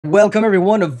Welcome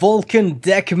everyone to Vulcun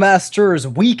Deckmasters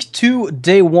Week 2,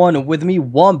 Day 1 with me,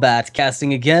 Wombat,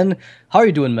 casting again. How are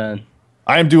you doing, man?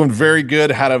 I am doing very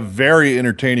good. Had a very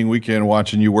entertaining weekend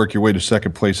watching you work your way to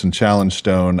second place in Challenge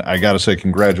Stone. I got to say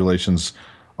congratulations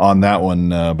on that one.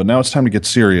 But now it's time to get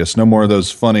serious. No more of those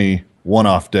funny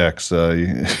one-off decks.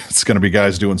 It's going to be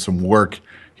guys doing some work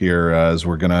here as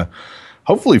we're going to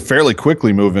hopefully fairly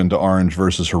quickly move into Orange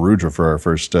versus Herudra for our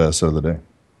first set of the day.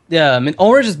 Yeah, I mean,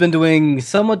 Orange has been doing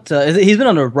somewhat. He's been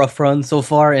on a rough run so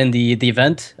far in the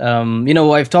event.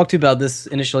 I've talked to you about this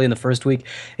initially in the first week.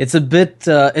 It's a bit.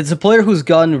 It's a player who's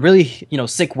gotten really,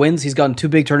 sick wins. He's gotten 2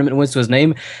 big tournament wins to his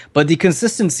name, but the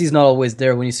consistency is not always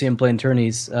there when you see him playing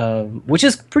tourneys, which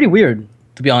is pretty weird,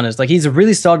 to be honest. Like, he's a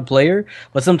really solid player,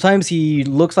 but sometimes he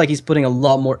looks like he's putting a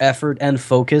lot more effort and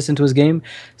focus into his game.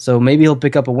 So maybe he'll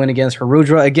pick up a win against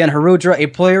Herudra. Again, Herudra, a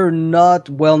player not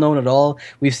well known at all.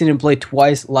 We've seen him play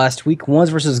twice last week. Once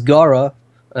versus Gara,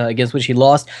 against which he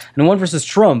lost, and one versus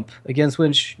Trump, against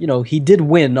which, he did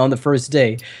win on the first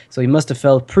day. So he must have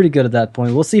felt pretty good at that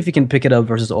point. We'll see if he can pick it up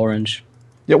versus Orange.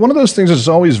 Yeah, one of those things that's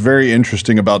always very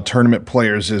interesting about tournament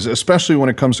players is, especially when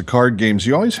it comes to card games,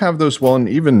 you always have those, well, and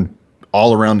even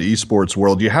all around the esports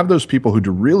world, you have those people who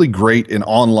do really great in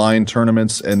online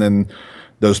tournaments, and then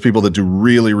those people that do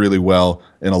really, really well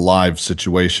in a live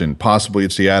situation. Possibly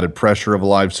it's the added pressure of a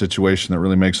live situation that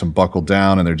really makes them buckle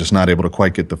down, and they're just not able to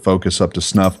quite get the focus up to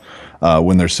snuff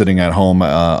when they're sitting at home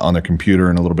on their computer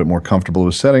and a little bit more comfortable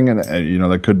with setting. And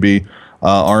that could be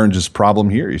Orange's problem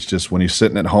here. He's just, when he's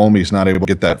sitting at home, he's not able to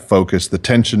get that focus. The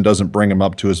tension doesn't bring him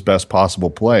up to his best possible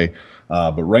play.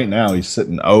 But right now he's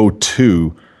sitting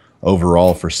 0-2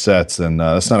 overall for sets, and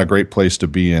that's not a great place to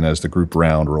be in as the group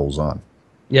round rolls on.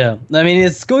 Yeah, I mean,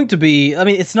 it's going to be. I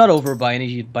mean, it's not over by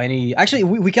any. Actually,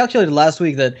 we calculated last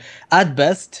week that at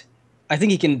best, I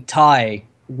think he can tie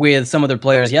with some other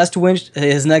players. He has to win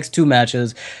his next 2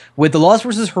 matches with the loss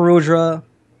versus Herudra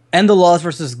and the loss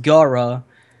versus Gara.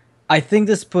 I think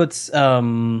this puts.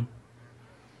 No,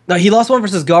 he lost 1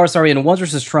 versus Gara, sorry, and 1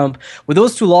 versus Trump. With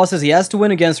those 2 losses, he has to win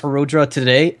against Herudra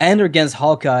today and against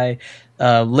Hawkeye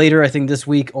later, I think this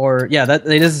week, or yeah, that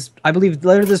it is, I believe,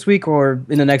 later this week or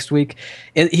in the next week.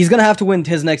 He's gonna have to win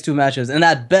his next 2 matches, and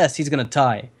at best, he's gonna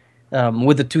tie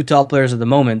with the 2 top players at the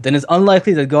moment. And it's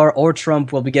unlikely that Gar or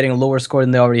Trump will be getting a lower score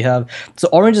than they already have. So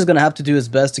Orange is gonna have to do his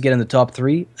best to get in the top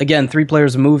 3. Again, 3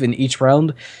 players move in each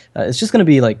round. It's just gonna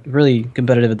be like really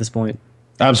competitive at this point.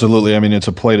 Absolutely. I mean, it's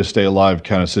a play to stay alive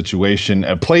kind of situation.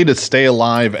 A play to stay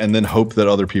alive and then hope that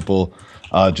other people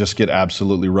just get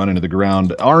absolutely run into the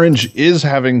ground. Orange is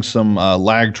having some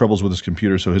lag troubles with his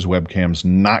computer, so his webcam's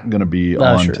not going to be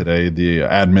on today. The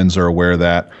admins are aware of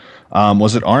that.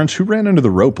 Was it Orange who ran into the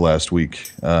rope last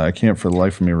week? I can't for the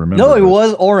life of me remember. No, it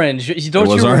was Orange. Don't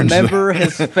you remember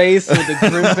his face with the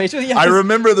grim face? Yeah, I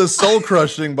remember the soul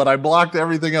crushing, but I blocked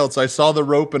everything else. I saw the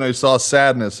rope and I saw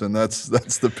sadness, and that's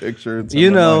the picture.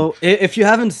 If you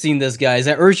haven't seen this, guys,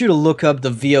 I urge you to look up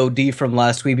the VOD from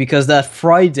last week, because that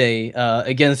Friday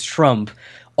against Trump,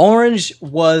 Orange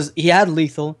he had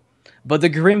lethal, but the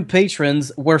Grim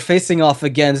Patrons were facing off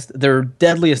against their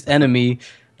deadliest enemy,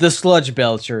 the Sludge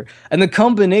Belcher. And the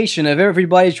combination of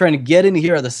everybody trying to get in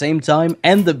here at the same time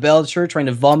and the Belcher trying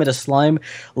to vomit a slime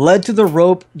led to the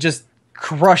rope just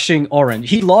crushing Orange.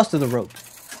 He lost to the rope,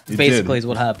 basically, is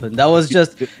what happened. That was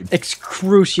just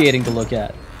excruciating to look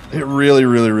at. It really,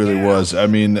 really, really was. I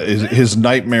mean, his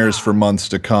nightmares for months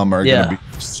to come are going to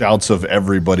be shouts of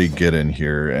everybody get in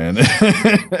here. And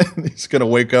he's going to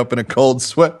wake up in a cold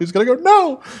sweat. He's going to go,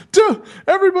 no,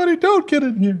 everybody don't get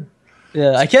in here.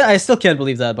 Yeah, I still can't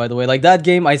believe that, by the way. Like, that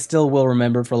game, I still will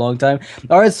remember for a long time.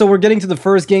 All right, so we're getting to the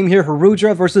first game here.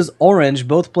 Herudra versus Orange.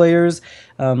 Both players,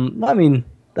 I mean,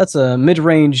 that's a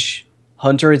mid-range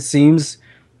hunter, it seems.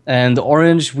 And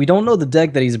Orange, we don't know the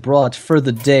deck that he's brought for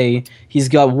the day. He's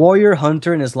got Warrior,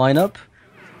 Hunter in his lineup.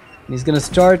 He's going to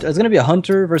start, it's going to be a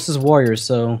Hunter versus Warrior,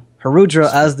 so Herudra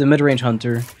as the mid-range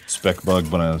Hunter. Spec Bug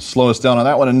going to slow us down on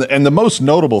that one. And the most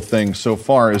notable thing so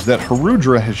far is that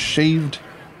Herudra has shaved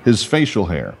his facial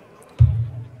hair.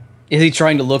 Is he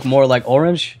trying to look more like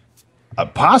Orange?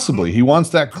 Possibly. He wants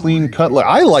that clean cut look.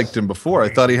 I liked him before. I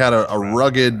thought he had a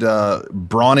rugged,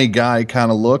 brawny guy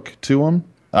kind of look to him.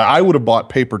 I would have bought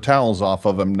paper towels off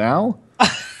of him now.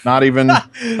 Not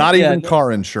even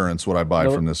car insurance would I buy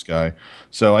from this guy.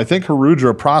 So I think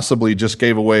Herudra possibly just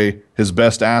gave away his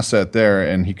best asset there,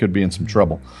 and he could be in some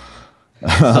trouble.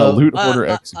 Loot order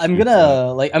execute. I'm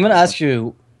gonna ask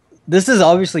you. This is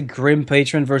obviously Grim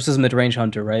Patron versus Mid-Range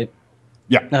Hunter, right?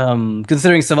 Yeah.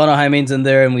 Considering Savannah Hymane's in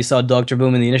there, and we saw Dr.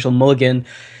 Boom in the initial mulligan.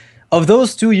 Of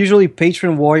those 2, usually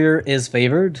Patron Warrior is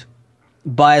favored.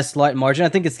 by a slight margin. I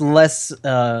think it's less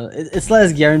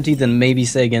guaranteed than maybe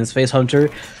say against Face Hunter,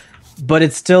 but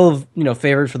it's still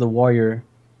favored for the Warrior.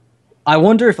 I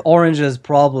wonder if Orange's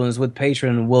problems with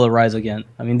Patron will arise again.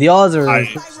 I mean, the odds are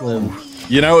slim.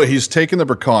 He's taken the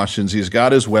precautions. He's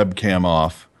got his webcam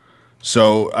off.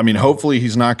 So, I mean, hopefully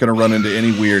he's not going to run into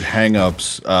any weird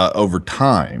hang-ups over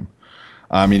time.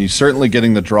 I mean, he's certainly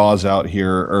getting the draws out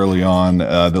here early on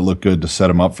that look good to set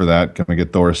him up for that. Going to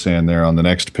get Thorsan there on the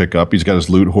next pickup. He's got his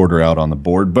Loot Hoarder out on the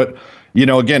board. But,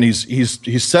 again,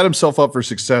 he's set himself up for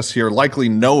success here, likely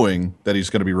knowing that he's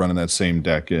going to be running that same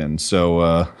deck in.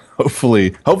 So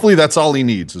hopefully that's all he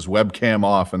needs, is webcam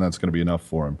off, and that's going to be enough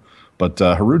for him. But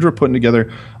Herudra putting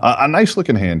together a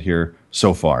nice-looking hand here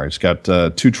so far. He's got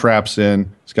 2 traps in.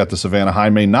 He's got the Savannah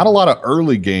Highmane. Not a lot of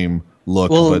early game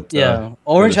look. Well, but, yeah.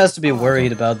 Orange has to be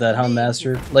worried about that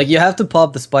Houndmaster. Like, you have to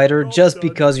pop the Spider just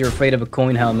because you're afraid of a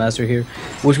coin Houndmaster here,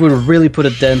 which would really put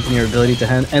a dent in your ability to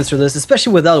answer this,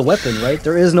 especially without a weapon, right?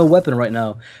 There is no weapon right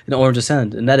now in Orange's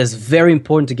hand, and that is very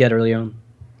important to get early on.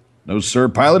 No, sir.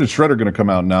 Piloted Shredder going to come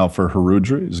out now for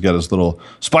Herudra. He's got his little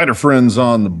Spider friends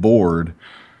on the board.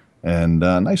 And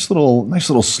nice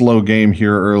little slow game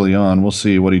here early on. We'll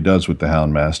see what he does with the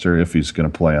Houndmaster, if he's going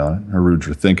to play on it.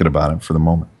 Herudra thinking about it for the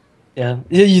moment. Yeah,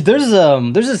 there's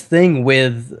this thing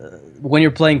with when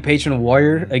you're playing Patron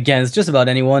Warrior against just about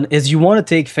anyone, is you want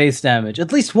to take face damage,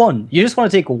 at least one. You just want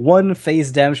to take 1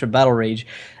 face damage for Battle Rage,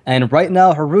 and right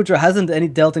now Herudra hasn't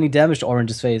dealt any damage to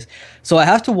Orange's face. So I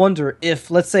have to wonder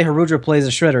if, let's say Herudra plays a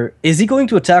Shredder, is he going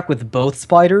to attack with both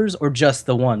spiders or just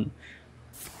the one?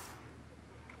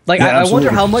 Like, yeah, I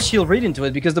wonder how much he'll read into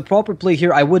it, because the proper play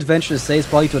here, I would venture to say, is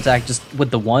probably to attack just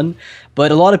with the one,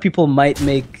 but a lot of people might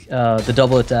make the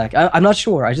double attack. I'm not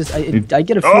sure. I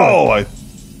get a feeling.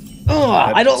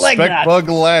 I don't like that. Bug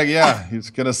lag, yeah. He's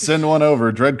going to send one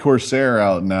over. Dread Corsair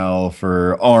out now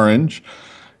for Orange.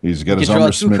 He's got his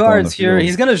Umber Smith on the field. Here.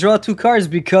 He's going to draw 2 cards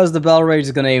because the Battle Rage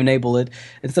is going to enable it,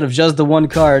 instead of just the 1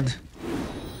 card.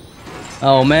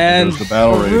 Oh man, the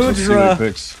Battle Rage. Let's see what he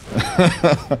picks.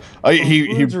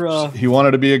 He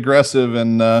wanted to be aggressive,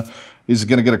 and he's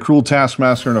going to get a Cruel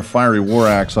Taskmaster and a Fiery War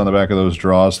Axe on the back of those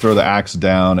draws. Throw the axe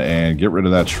down and get rid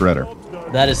of that Shredder.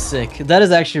 That is sick. That is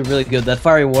actually really good. That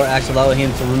Fiery War Axe allowing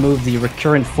him to remove the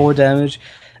recurrent 4 damage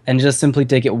and just simply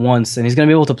take it once. And he's going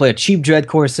to be able to play a cheap Dread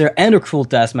Corsair and a Cruel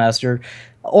Taskmaster.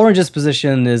 Orange's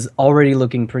position is already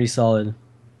looking pretty solid.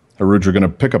 Herudra going to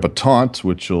pick up a taunt,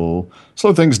 which will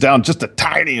slow things down just the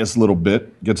tiniest little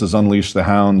bit. Gets his Unleash the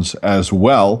Hounds as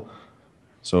well.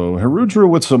 So Herudra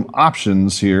with some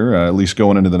options here, at least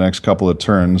going into the next couple of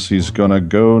turns. He's going to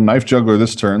go Knife Juggler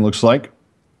this turn, looks like.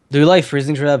 Do you like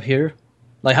Freezing Trap here?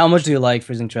 Like, how much do you like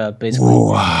Freezing Trap, basically?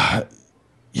 Ooh,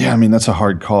 yeah, I mean, that's a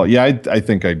hard call. Yeah, I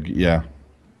think yeah.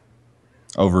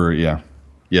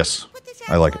 Yes,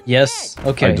 I like it. Yes,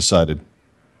 okay. I decided.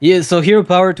 Yeah, so Hero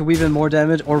Power to weave in more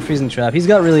damage or Freezing Trap. He's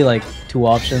got really, like, 2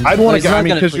 options. I'd want to go,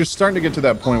 because you're starting to get to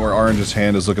that point where Orange's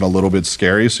hand is looking a little bit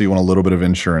scary, so you want a little bit of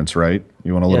insurance, right?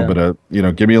 You want a little bit of,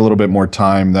 give me a little bit more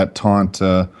time. That taunt,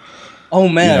 oh,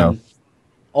 man.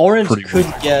 Orange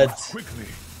could get...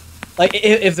 Like,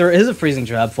 if there is a Freezing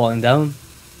Trap falling down,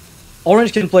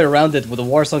 Orange can play around it with a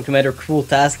Warsong Commander, Cruel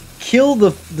Task, kill the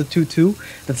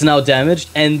 2/2 that's now damaged,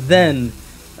 and then...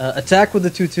 attack with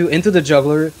the 2/2 into the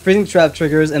Juggler, Freezing Trap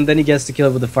triggers, and then he gets to kill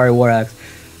it with the Fiery War Axe.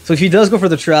 So if he does go for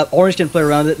the trap, Orange can play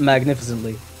around it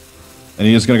magnificently. And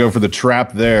he is going to go for the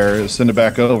trap there, send it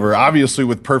back over. Obviously,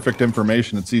 with perfect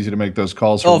information, it's easy to make those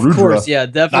calls. Oh, of course, yeah,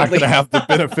 definitely. Not going to have the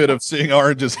benefit of seeing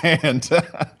Orange's hand.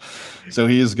 So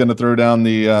he is going to throw down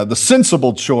the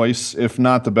sensible choice, if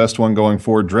not the best one going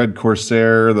forward. Dread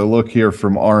Corsair, the look here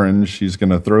from Orange. He's going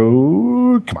to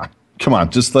throw... Come on,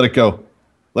 just let it go.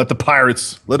 Let the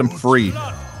pirates, let them free.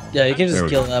 Yeah, you can just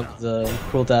kill that with the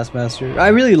Cruel Taskmaster. I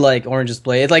really like Orange's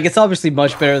play. It's obviously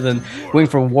much better than going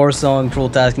for Warsong, Cruel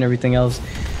Task, and everything else.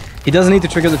 He doesn't need to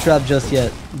trigger the trap just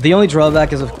yet. The only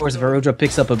drawback is, of course, if Herudra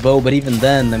picks up a bow, but even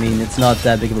then, I mean, it's not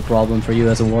that big of a problem for you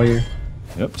as a warrior.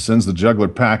 Yep, sends the Juggler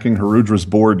packing. Herudra's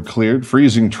board cleared.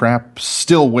 Freezing Trap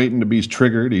still waiting to be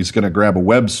triggered. He's going to grab a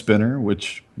Web Spinner,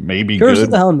 which may be good. Curse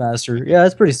of the Houndmaster. Yeah,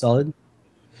 it's pretty solid.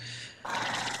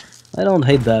 I don't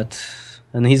hate that.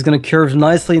 And he's going to curve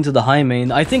nicely into the Highmane.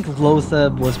 I think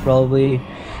Lotheb was probably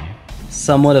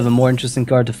somewhat of a more interesting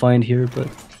card to find here, but...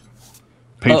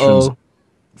 Patrons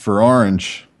for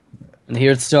Orange. And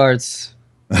here it starts.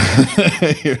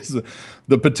 Here's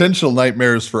the potential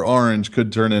nightmares for Orange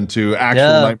could turn into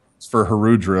actual nightmares for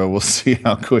Herudra. We'll see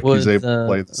how quick he's able to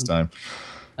play this time.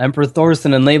 Emperor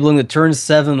Thorsten enabling the turn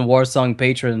 7 Warsong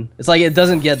Patron. It's like, it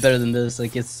doesn't get better than this.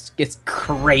 Like, it's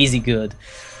crazy good.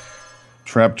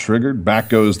 Trap triggered. Back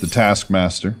goes the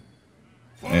Taskmaster.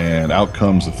 And out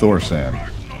comes the Thorsan.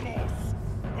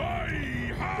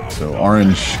 So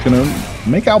Orange gonna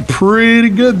make out pretty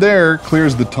good there.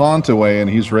 Clears the taunt away, and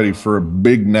he's ready for a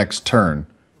big next turn.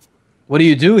 What do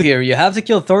you do here? You have to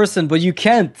kill Thorsan, but you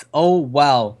can't. Oh,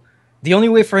 wow. The only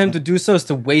way for him to do so is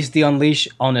to waste the Unleash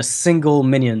on a single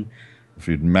minion. If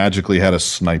he'd magically had a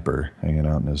sniper hanging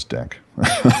out in his deck.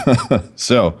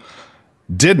 So,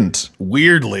 didn't.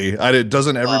 Weirdly.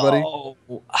 Doesn't everybody? Oh,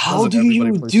 how do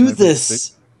you do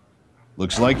this?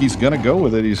 Looks like he's going to go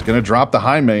with it. He's going to drop the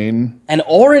high main. And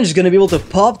Orange is going to be able to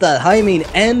pop that high main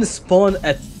and spawn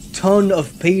a ton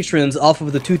of patrons off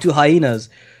of the 2/2 hyenas.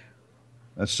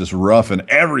 That's just rough, and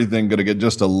everything going to get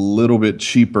just a little bit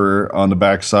cheaper on the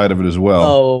backside of it as well.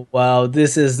 Oh, wow.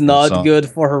 This is not good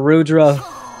for Herudra.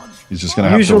 He's just going to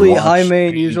have usually high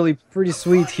main, usually pretty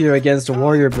sweet here against a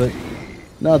warrior, but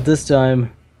not this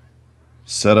time.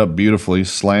 Set up beautifully.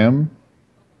 Slam.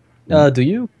 Do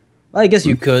you? I guess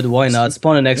you could. Why not?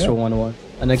 Spawn an extra 1/1.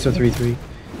 An extra 3/3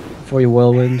 before you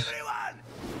whirlwind.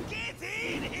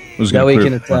 That way you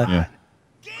can attack. Yeah.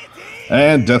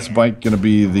 And Deathbite going to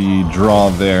be the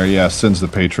draw there. Yeah, sends the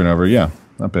patron over. Yeah,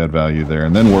 not bad value there.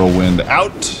 And then Whirlwind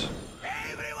out.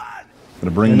 Going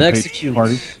to bring the execute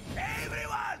party.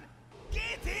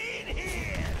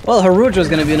 Well, Herudra's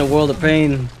going to be in a world of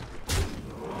pain.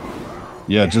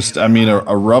 Yeah, just, I mean,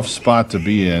 a rough spot to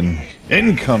be in.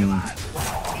 In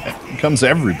comes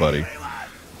everybody.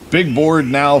 Big board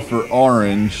now for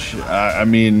Orange. I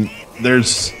mean,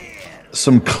 there's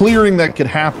some clearing that could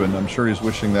happen. I'm sure he's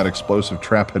wishing that explosive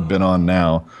trap had been on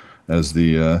now, as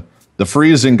the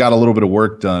freezing got a little bit of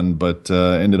work done, but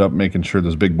ended up making sure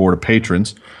there's a big board of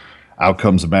patrons. Out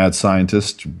comes a mad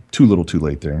scientist. Too little, too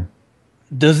late there.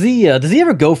 Does he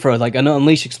ever go for like an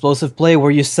Unleash explosive play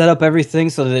where you set up everything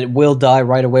so that it will die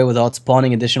right away without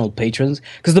spawning additional patrons?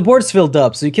 Because the board's filled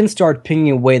up, so you can start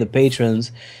pinging away the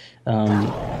patrons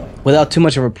without too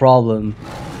much of a problem.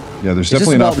 Yeah, there's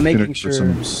definitely an opportunity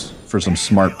for some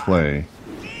smart play.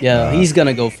 Yeah, he's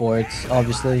gonna go for it,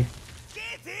 obviously.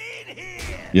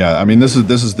 Yeah, I mean this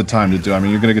is the time to do. I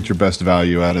mean, you're gonna get your best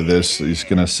value out of this. He's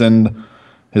gonna send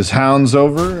his hounds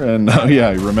over, and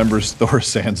yeah, he remembers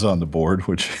Thorsan's on the board,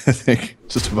 which I think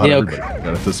just about everybody got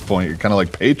at this point. You're kind of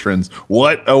like, patrons.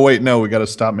 What? Oh wait, no, we got to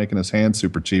stop making his hand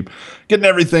super cheap. Getting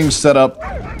everything set up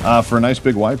for a nice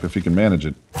big wipe if he can manage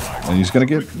it, and he's gonna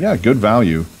get good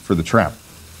value for the trap.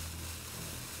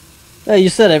 Yeah, you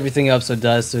set everything up so it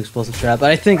dies to explosive trap.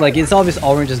 But I think like it's obvious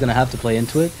Orange is gonna have to play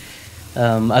into it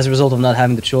as a result of not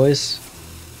having the choice.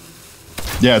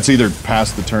 Yeah, it's either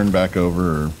pass the turn back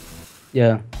over or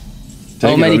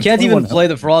oh man, he can't even play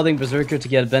the Frothing Berserker to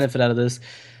get a benefit out of this.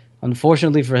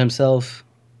 Unfortunately for himself.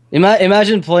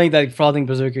 Imagine playing that Frothing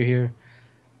Berserker here.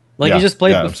 Like you just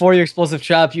played before your explosive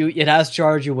trap, it has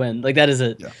charge, you win. Like that is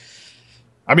it. Yeah.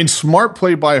 I mean, smart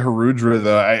play by Herudra,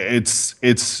 though. It's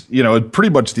pretty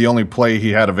much the only play he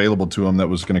had available to him that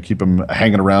was going to keep him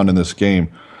hanging around in this game.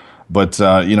 But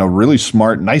really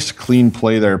smart, nice, clean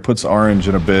play there. Puts Orange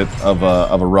in a bit of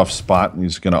a rough spot, and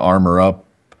he's going to armor up.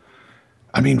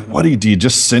 I mean, what do you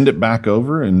just send it back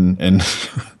over and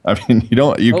I mean,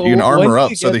 you can armor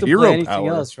up so the hero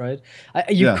power. Else, right?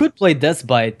 You could play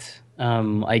Deathbite,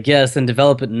 I guess, and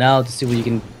develop it now to see what you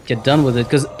can get done with it.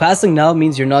 Because passing now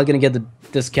means you're not going to get the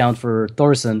discount for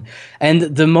Thorsan, and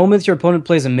the moment your opponent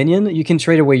plays a minion, you can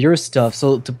trade away your stuff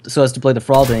so as to play the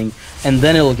Frothing, and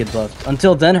then it'll get buffed.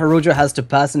 Until then, Herudra has to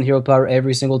pass in hero power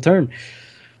every single turn.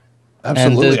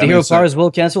 Absolutely. And the hero powers will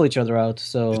cancel each other out.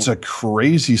 So it's a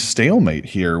crazy stalemate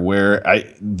here where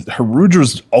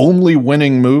Herudra's only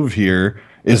winning move here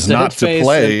is not to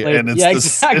play, and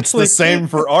it's the same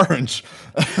for Orange.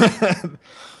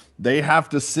 They have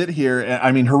to sit here. And,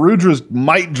 I mean, Herudra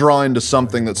might draw into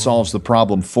something that solves the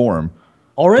problem for him.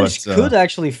 Orange could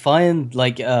actually find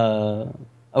like a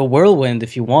whirlwind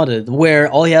if he wanted, where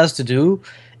all he has to do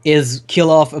is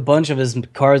kill off a bunch of his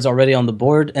cards already on the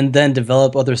board and then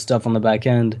develop other stuff on the back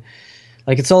end.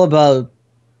 Like, it's all about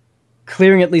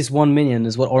clearing at least one minion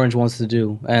is what Orange wants to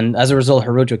do. And as a result,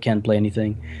 Herudra can't play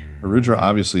anything. Herudra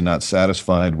obviously not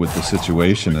satisfied with the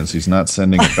situation as he's not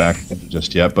sending it back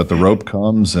just yet, but the rope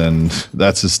comes and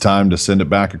that's his time to send it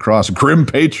back across. Grim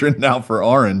Patron now for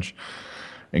Orange.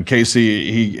 In case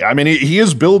he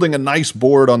is building a nice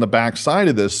board on the back side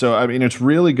of this. So, I mean, it's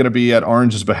really going to be at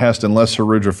Orange's behest unless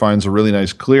Herudra finds a really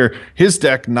nice clear. His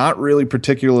deck not really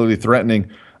particularly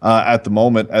threatening at the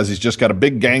moment, as he's just got a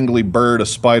big gangly bird, a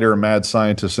spider, a mad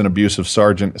scientist, an abusive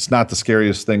sergeant. It's not the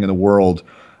scariest thing in the world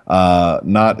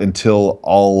Not until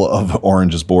all of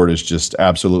Orange's board is just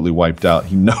absolutely wiped out.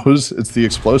 He knows it's the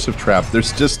explosive trap.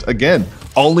 There's just, again,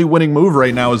 only winning move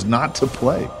right now is not to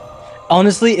play.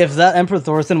 Honestly, if that Emperor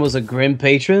Thorsten was a Grim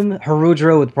Patron,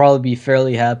 Herudra would probably be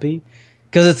fairly happy.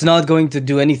 Because it's not going to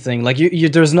do anything. Like,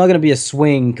 there's not going to be a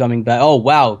swing coming back. Oh,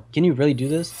 wow. Can you really do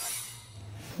this?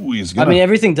 Ooh, I mean,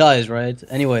 everything dies, right?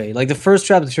 Anyway, like, the first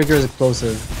trap, the trigger is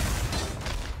explosive.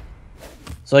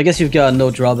 So I guess you've got no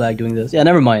drawback doing this. Yeah,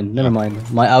 never mind. Never mind.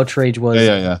 My outrage was...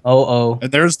 Yeah. Oh. And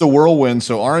there's the whirlwind.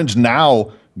 So Orange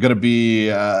now going to be...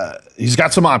 he's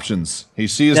got some options. He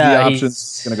sees the options.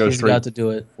 He's going to go straight. He's got to do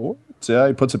it. Yeah,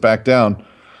 he puts it back down.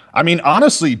 I mean,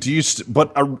 honestly,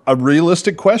 but a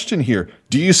realistic question here.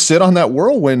 Do you sit on that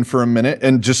whirlwind for a minute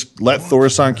and just let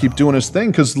Thorson keep doing his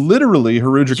thing? Because literally,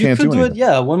 Herudra can't do anything.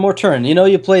 Yeah, one more turn. You know,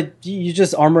 you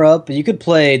just armor up. You could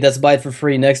play Death's Bite for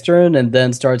free next turn and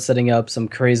then start setting up some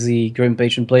crazy Grim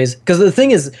Patron plays. Because the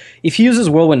thing is, if he uses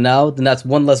whirlwind now, then that's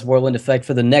one less whirlwind effect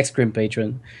for the next Grim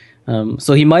Patron.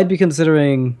 So he might be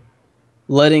considering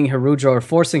letting Herudra or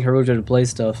forcing Herudra to play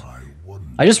stuff.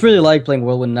 I just really like playing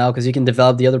Whirlwind now because you can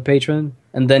develop the other patron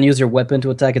and then use your weapon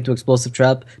to attack into Explosive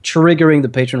Trap, triggering the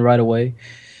patron right away.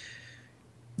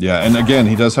 Yeah, and again,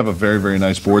 he does have a very, very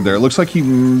nice board there. It looks like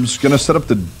he's going to set up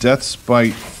the Death's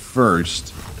Bite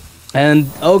first. And,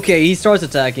 okay, he starts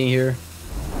attacking here.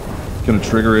 Going to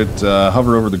trigger it,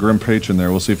 hover over the Grim Patron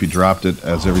there. We'll see if he dropped it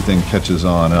as everything catches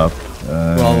on up.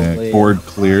 Probably. Board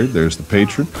cleared. There's the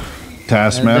patron.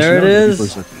 Taskmaster. And there it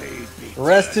is.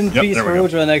 Rest in peace,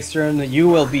 Herudra. Next turn, you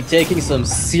will be taking some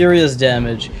serious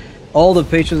damage. All the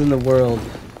patrons in the world.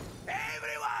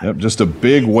 Yep, just a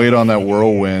big weight on that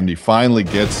whirlwind. He finally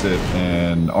gets it,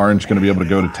 and Orange going to be able to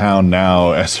go to town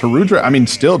now. As Herudra, I mean,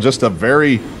 still just a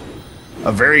very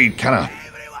kind of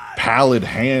pallid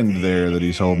hand there that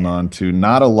he's holding on to.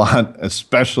 Not a lot,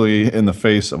 especially in the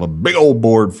face of a big old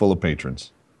board full of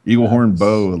patrons. Eaglehorn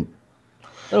Bow.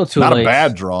 Not a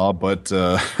bad draw, but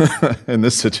in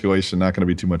this situation, not going to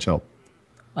be too much help.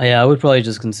 Yeah, I would probably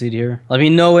just concede here. I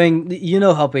mean, you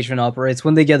know how Patron operates.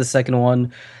 When they get the second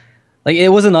one, like, it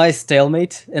was a nice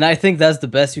stalemate, and I think that's the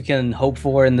best you can hope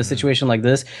for in a situation like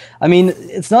this. I mean,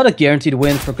 it's not a guaranteed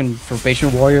win for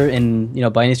Patron Warrior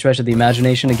in, by any stretch of the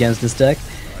imagination against this deck,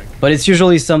 but it's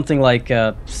usually something like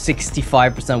a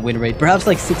 65% win rate, perhaps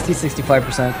like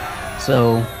 60-65%.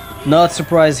 So... not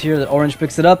surprised here that Orange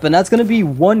picks it up, and that's going to be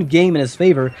one game in his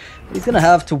favor. He's going to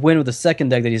have to win with the second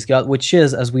deck that he's got, which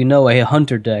is, as we know, a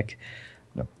Hunter deck.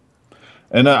 Yep.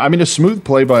 And, I mean, a smooth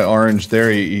play by Orange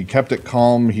there. He kept it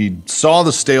calm. He saw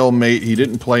the stalemate. He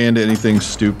didn't play into anything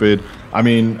stupid. I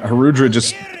mean, Herudra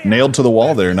just nailed to the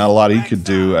wall there. Not a lot he could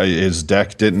do. His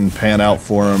deck didn't pan out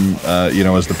for him,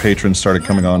 as the patrons started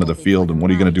coming onto the field, and what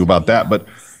are you going to do about that? But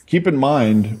keep in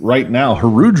mind, right now,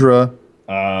 Herudra...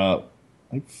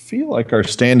 I feel like our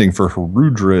standing for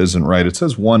Herudra isn't right. It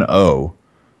says 1-0,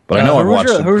 but I know I've watched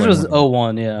him. Herudra's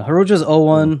 0-1, yeah. Herudra's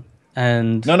 0-1,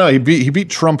 and... No, he beat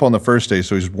Trump on the first day,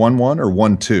 so he's 1-1 or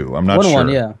 1-2. I'm not sure.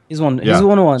 1-1, yeah. He's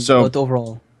 1-1, so,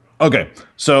 overall. Okay,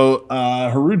 so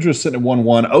Herudra's sitting at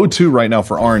 1-1, 0-2 right now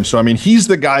for Orange. So, I mean, he's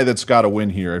the guy that's got to win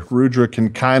here. Herudra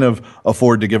can kind of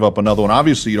afford to give up another one.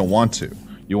 Obviously, you don't want to.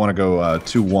 You want to go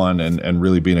 2-1 and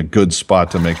really be in a good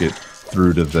spot to make it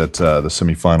through to the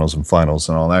semifinals and finals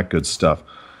and all that good stuff.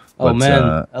 Oh,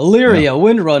 man. Illyria,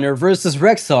 Windrunner versus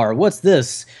Rexar. What's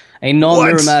this? A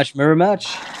non-mirror match, mirror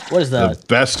match? What is that? The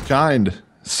best kind,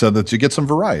 so that you get some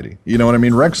variety. You know what I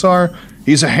mean? Rexar,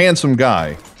 he's a handsome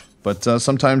guy, but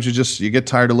sometimes you get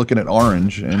tired of looking at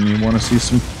orange and you want to see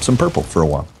some purple for a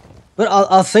while. But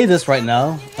I'll say this right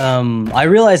now. I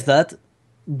realized that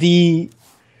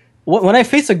when I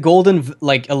face a golden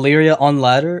Illyria on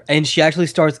ladder and she actually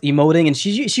starts emoting, and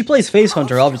she plays Face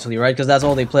Hunter obviously, right? Because that's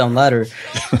all they play on ladder.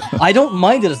 I don't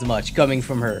mind it as much coming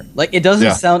from her. Like, it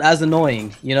doesn't sound as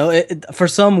annoying, for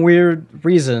some weird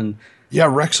reason. Yeah,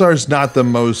 Rexar's not the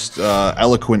most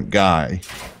eloquent guy.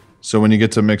 So when you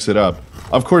get to mix it up,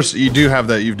 of course you do have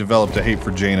that. You've developed a hate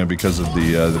for Jaina because of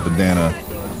the banana.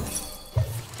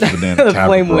 The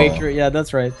Flame Waker. Yeah,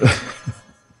 that's right.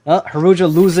 Herudra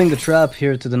losing the trap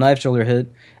here to the Knife Shoulder hit,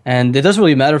 and it doesn't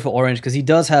really matter for Orange because he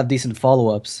does have decent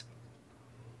follow-ups.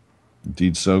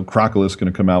 Indeed so. Crocolisk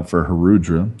going to come out for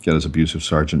Herudra, get his Abusive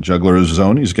Sergeant. Juggler is his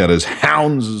own. He's got his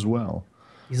Hounds as well.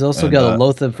 He's also got a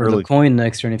Lotheb for the coin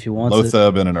next turn if he wants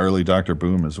Lotheb and an early Dr.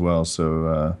 Boom as well,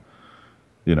 so,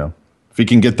 if he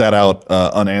can get that out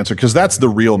unanswered, because that's the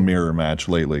real mirror match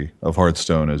lately of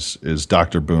Hearthstone is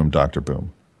Dr. Boom, Dr.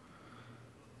 Boom.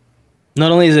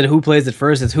 Not only is it who plays it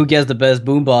first, it's who gets the best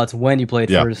boom bots when you play it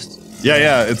first.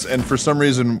 Yeah. And for some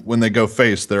reason, when they go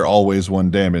face, they're always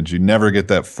 1 damage. You never get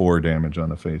that 4 damage on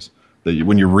the face.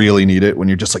 When you really need it, when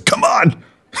you're just like, come on,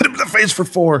 hit him in the face for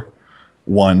 4.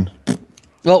 1.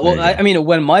 Well, I mean,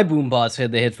 when my boom bots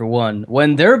hit, they hit for 1.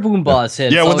 When their boom bots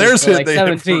hit, when theirs hit, like they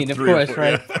 17, hit of for 3 course,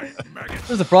 right? Yeah.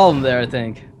 There's a problem there, I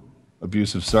think.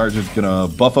 Abusive Sergeant gonna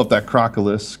buff up that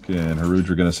Crocolisk, and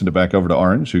Herudra gonna send it back over to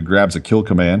Orange, who grabs a kill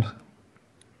command.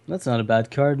 That's not a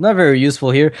bad card. Not very useful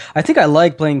here. I think I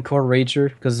like playing Core Rager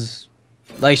because,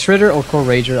 like, Shredder or Core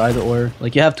Rager, either or.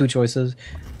 Like, you have 2 choices.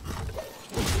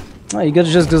 Oh, you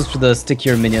gotta just go for the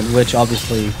stickier minion, which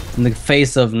obviously, in the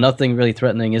face of nothing really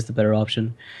threatening, is the better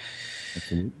option.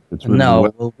 Now,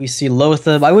 will we see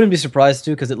Lothab? I wouldn't be surprised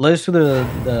too, because it lives through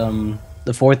the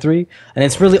 4-3, and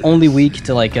it's really only weak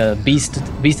to like a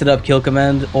beasted up kill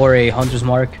command or a Hunter's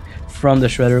Mark from the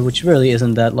Shredder, which really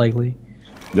isn't that likely.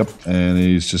 Yep, and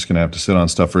he's just gonna have to sit on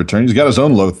stuff for a turn. He's got his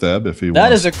own Lothab if he wants.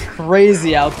 That is a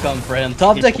crazy outcome for him.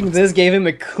 Top decking this gave him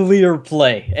a clear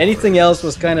play. Anything else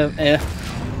was kind of eh.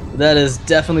 That is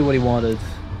definitely what he wanted.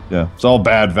 Yeah, it's all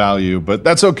bad value, but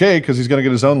that's okay because he's going to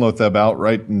get his own Lothab out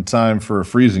right in time for a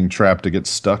freezing trap to get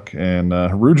stuck. And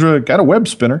Herudra got a web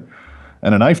spinner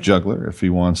and a knife juggler if he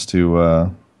wants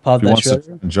to,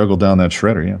 juggle down that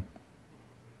shredder. Yeah.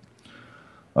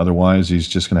 Otherwise, he's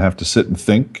just going to have to sit and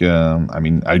think. I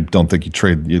mean, I don't think you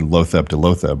trade Lothab to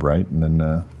Lothab, right? And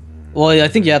then. Well, I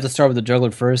think you have to start with the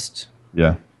juggler first.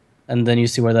 Yeah. And then you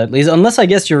see where that leads. Unless I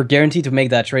guess you're guaranteed to make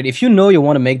that trade. If you know you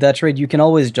want to make that trade, you can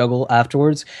always juggle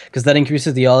afterwards because that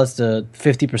increases the odds to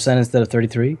 50% instead of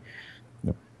 33.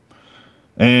 Yep.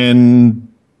 And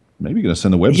maybe you're going to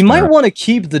send the web spinner. You might want to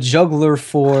keep the juggler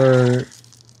for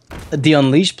the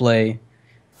Unleash play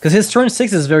because his turn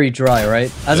 6 is very dry, right?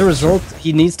 As a result,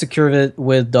 he needs to curve it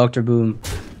with Dr. Boom.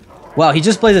 Wow, he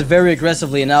just plays it very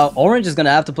aggressively, and now Orange is going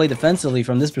to have to play defensively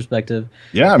from this perspective.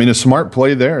 Yeah, I mean, a smart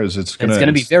play there is it's going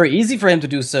to be very easy for him to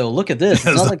do so. Look at this.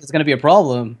 It's not like it's going to be a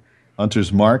problem.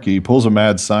 Hunter's Mark, he pulls a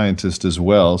Mad Scientist as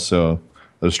well, so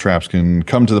those traps can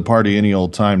come to the party any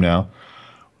old time now.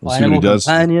 We'll see what he does.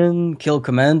 Companion, kill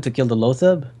command to kill the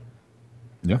Lothab.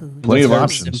 Yeah, plenty of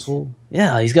options. Simple.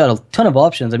 Yeah, he's got a ton of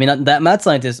options. I mean, that Mad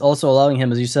Scientist also allowing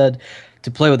him, as you said, to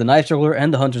play with the Knife Juggler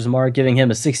and the Hunter's Mark, giving him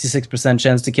a 66%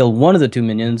 chance to kill one of the 2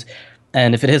 minions.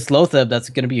 And if it hits Lothab, that's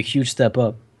going to be a huge step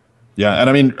up. Yeah, and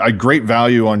I mean, a great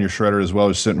value on your Shredder as well.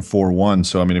 He's sitting 4-1,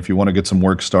 so I mean, if you want to get some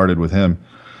work started with him,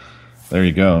 there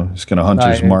you go. He's going to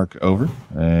Hunter's Mark over.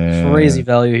 And crazy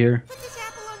value here.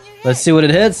 Let's see what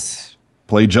it hits.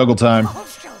 Play juggle time.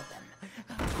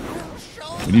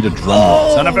 We need a drum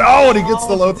roll. And he gets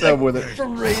the Lothab with it.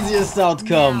 Craziest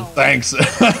outcome. Thanks.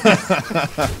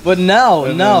 But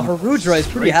now Herudra is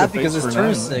pretty happy because his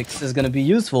turn 6 is going to be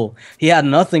useful. He had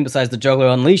nothing besides the Juggler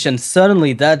Unleash, and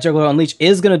suddenly that Juggler Unleash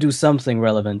is going to do something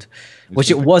relevant,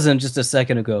 which it wasn't just a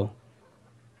second ago.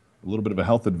 A little bit of a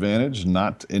health advantage,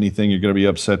 not anything you're going to be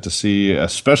upset to see,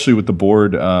 especially with the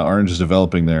board Orange is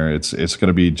developing there. It's going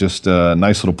to be just a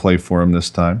nice little play for him this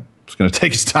time. It's going to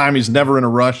take his time. He's never in a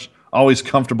rush. Always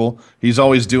comfortable. He's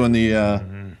always doing the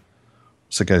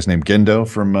what's that guy's name? Gendo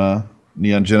from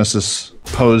Neon Genesis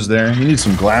pose there. He needs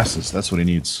some glasses. That's what he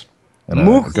needs.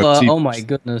 Mukla, oh my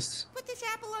goodness.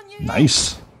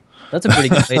 Nice. That's a pretty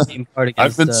good late team card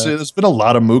against. There's been a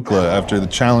lot of Mukla after the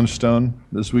Challenge Stone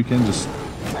this weekend.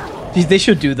 They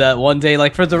should do that one day.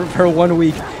 Like for 1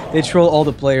 week, they troll all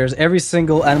the players. Every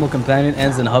single animal companion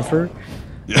ends in Huffer,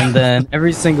 and then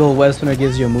every single web spinner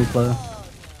gives you a Mukla.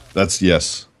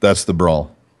 That's the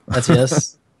brawl. That's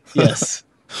yes. Yes.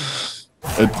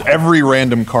 Every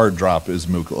random card drop is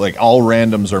Mukla. Like all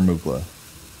randoms are Mukla.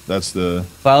 That's the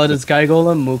Piloted Sky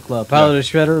Golem, Mukla. Piloted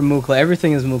Shredder, Mukla.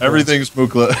 Everything is Mukla. Everything's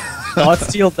Mukla. Dot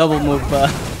Steel, double Mukla.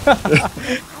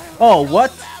 Oh,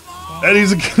 what? And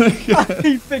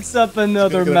he picks up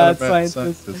another Mad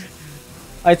Scientist.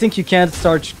 I think you can't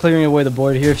start clearing away the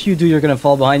board here. If you do, you're going to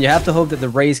fall behind. You have to hope that the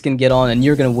race can get on and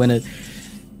you're going to win it.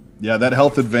 Yeah, that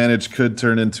health advantage could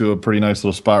turn into a pretty nice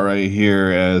little spot right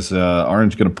here as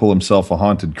Orange going to pull himself a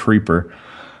Haunted Creeper.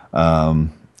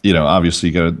 You know, obviously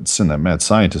you got to send that Mad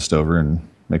Scientist over and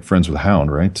make friends with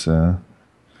Hound, right?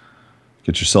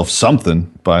 Get yourself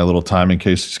something, buy a little time in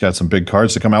case he's got some big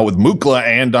cards to come out with Mukla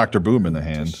and Dr. Boom in the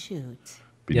hand.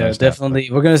 Yeah, nice definitely.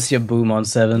 We're going to see a Boom on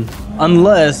 7.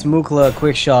 Unless Mukla,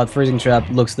 Quick Shot, Freezing Trap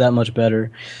looks that much better.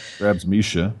 Grabs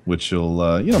Misha, which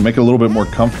will make it a little bit more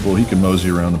comfortable. He can mosey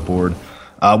around the board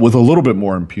with a little bit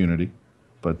more impunity.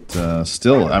 But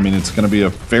still, I mean, it's going to be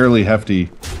a fairly hefty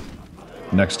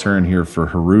next turn here for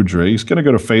Herudra. He's going to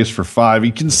go to face for 5.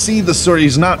 He can see the sort.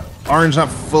 Orange not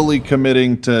fully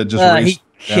committing to just race.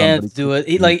 He can't do it.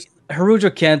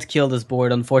 Herudra can't kill this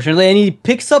board, unfortunately, and he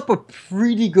picks up a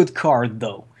pretty good card,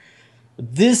 though.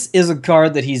 This is a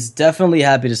card that he's definitely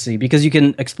happy to see, because you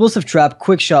can Explosive Trap,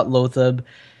 Quick Shot Loatheb,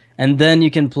 and then you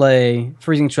can play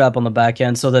Freezing Trap on the back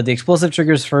end, so that the Explosive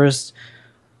triggers first,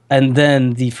 and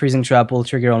then the Freezing Trap will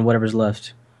trigger on whatever's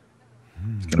left.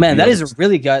 Man, that is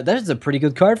a pretty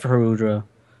good card for Herudra.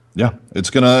 Yeah, it's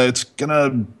gonna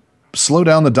slow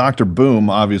down the Dr. Boom,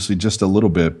 obviously, just a little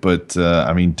bit. But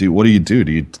I mean, what do you do?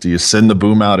 Do you send the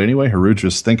Boom out anyway?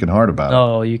 Herudra's thinking hard about it.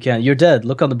 No, you can't. You're dead.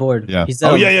 Look on the board. Yeah. He's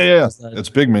dead yeah. It's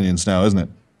big minions now, isn't it?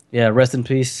 Yeah. Rest in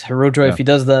peace, Herudra. Yeah. If he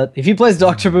does that, if he plays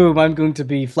Dr. Boom, I'm going to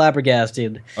be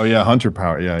flabbergasted. Oh yeah, Hunter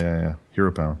power. Yeah.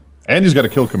 Hero power. And he's got a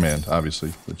kill command,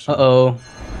 obviously.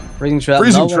 Freezing Trap.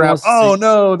 Freezing Trap. Oh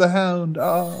no, the Hound.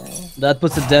 Oh. That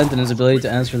puts a dent in his ability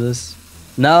to answer this.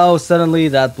 Now suddenly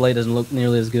that blade doesn't look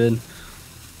nearly as good.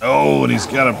 Oh, and he's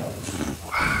got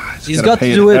to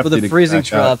do it with a Freezing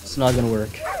Trap. It's not going to work.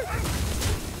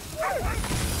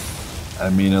 I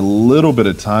mean, a little bit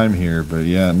of time here, but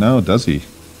yeah, no, does he?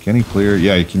 Can he clear?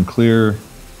 Yeah, he can clear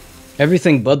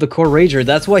everything but the Core Rager.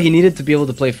 That's why he needed to be able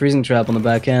to play Freezing Trap on the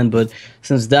back end, but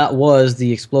since that was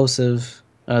the explosive,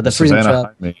 the Freezing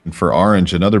Trap. For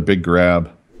Orange, another big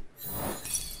grab.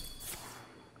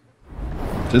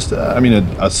 Just, I mean,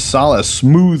 a solid,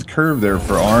 smooth curve there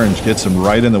for Orange gets him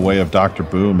right in the way of Dr.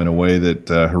 Boom in a way that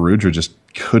Herudra just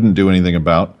couldn't do anything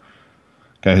about.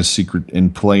 Got his secret in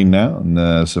play now,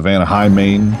 and Savannah High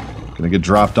Main gonna get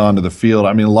dropped onto the field.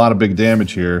 I mean, a lot of big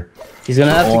damage here. He's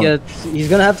gonna have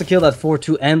to kill that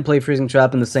 4-2 and play Freezing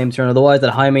Trap in the same turn. Otherwise,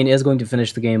 that High Main is going to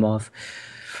finish the game off.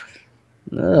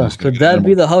 Could that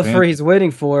be the huffer he's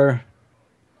waiting for?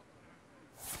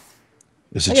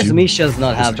 I guess Misha does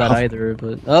not have that either,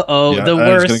 but the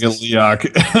worst. He's gonna get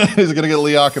Leok. He's gonna get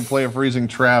Leok and play a Freezing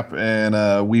Trap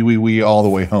and wee all the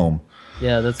way home.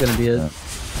 Yeah, that's gonna be it.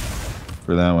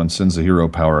 For that one, sends the hero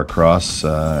power across,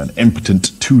 an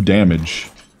impotent 2 damage,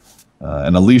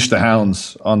 and Unleash the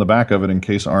Hounds on the back of it in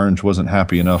case Orange wasn't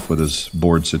happy enough with his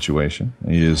board situation.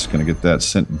 He is gonna get that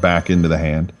sent back into the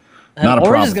hand. And not a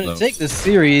Orange problem. is gonna take this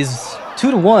series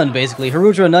 2-1, basically.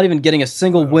 Herudra not even getting a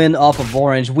single win off of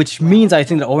Orange, which means I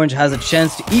think that Orange has a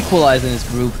chance to equalize in this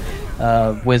group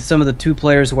with some of the 2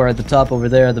 players who are at the top over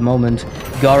there at the moment.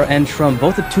 Gar and Trump,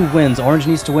 both at 2 wins. Orange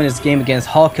needs to win his game against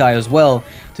Hawkeye as well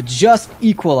to just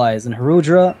equalize, and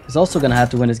Herudra is also going to have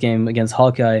to win his game against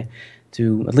Hawkeye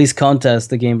to at least contest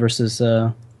the game versus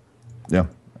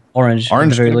Orange.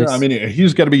 I mean,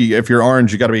 he's got to be, if you're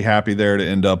Orange, you got to be happy there to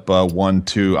end up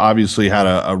 1-2. Obviously had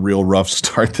a real rough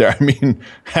start there. I mean,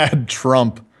 had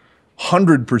Trump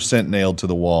 100% nailed to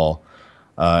the wall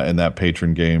in that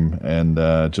patron game and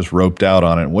just roped out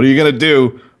on it. What are you going to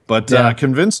do? But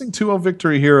convincing 2-0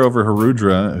 victory here over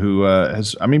Herudra, who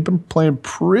has, I mean, been playing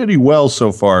pretty well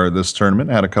so far this tournament.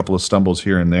 Had a couple of stumbles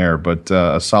here and there, but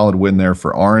a solid win there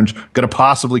for Orange. Going to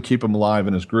possibly keep him alive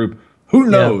in his group. Who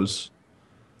knows?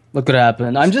 What could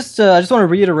happen? I just want to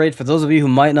reiterate for those of you who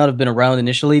might not have been around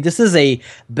initially, this is a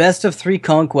best of 3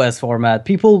 conquest format.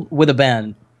 People with a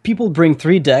ban. People bring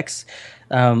 3 decks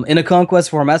in a conquest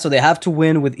format, so they have to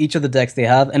win with each of the decks they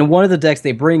have, and one of the decks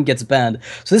they bring gets banned.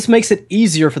 So this makes it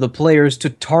easier for the players to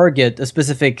target a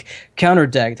specific counter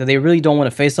deck that they really don't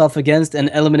want to face off against and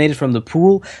eliminate it from the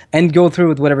pool and go through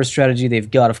with whatever strategy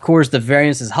they've got. Of course, the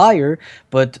variance is higher,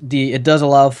 but it does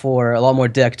allow for a lot more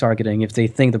deck targeting. If they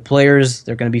think the players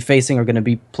they're going to be facing are going to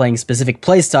be playing specific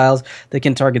play styles, they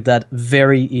can target that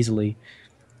very easily.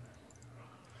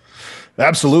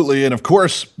 Absolutely. And of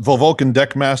course, Vulcun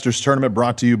Deckmasters tournament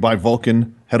brought to you by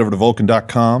Vulcun. Head over to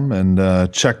Vulcun.com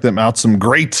and check them out. Some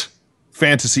great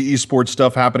fantasy esports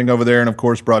stuff happening over there. And of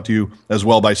course, brought to you as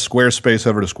well by Squarespace.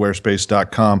 Head over to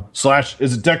squarespace.com /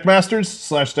 is it Deckmasters?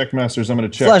 / Deckmasters. I'm going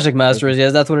to check. / Deckmasters.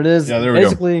 Yes, that's what it is. Yeah, there we go.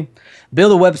 Basically,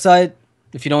 build a website.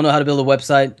 If you don't know how to build a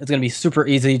website, it's going to be super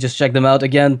easy. Just check them out.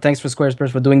 Again, thanks for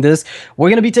Squarespace for doing this. We're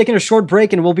going to be taking a short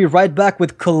break, and we'll be right back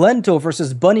with Colento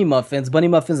versus Bunny Muffins. Bunny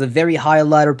Muffins, a very high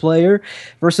ladder player,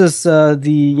 versus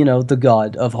the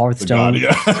god of Hearthstone, the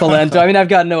god, yeah. Colento. I mean, I've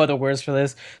got no other words for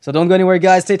this. So don't go anywhere,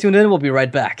 guys. Stay tuned in. We'll be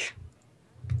right back.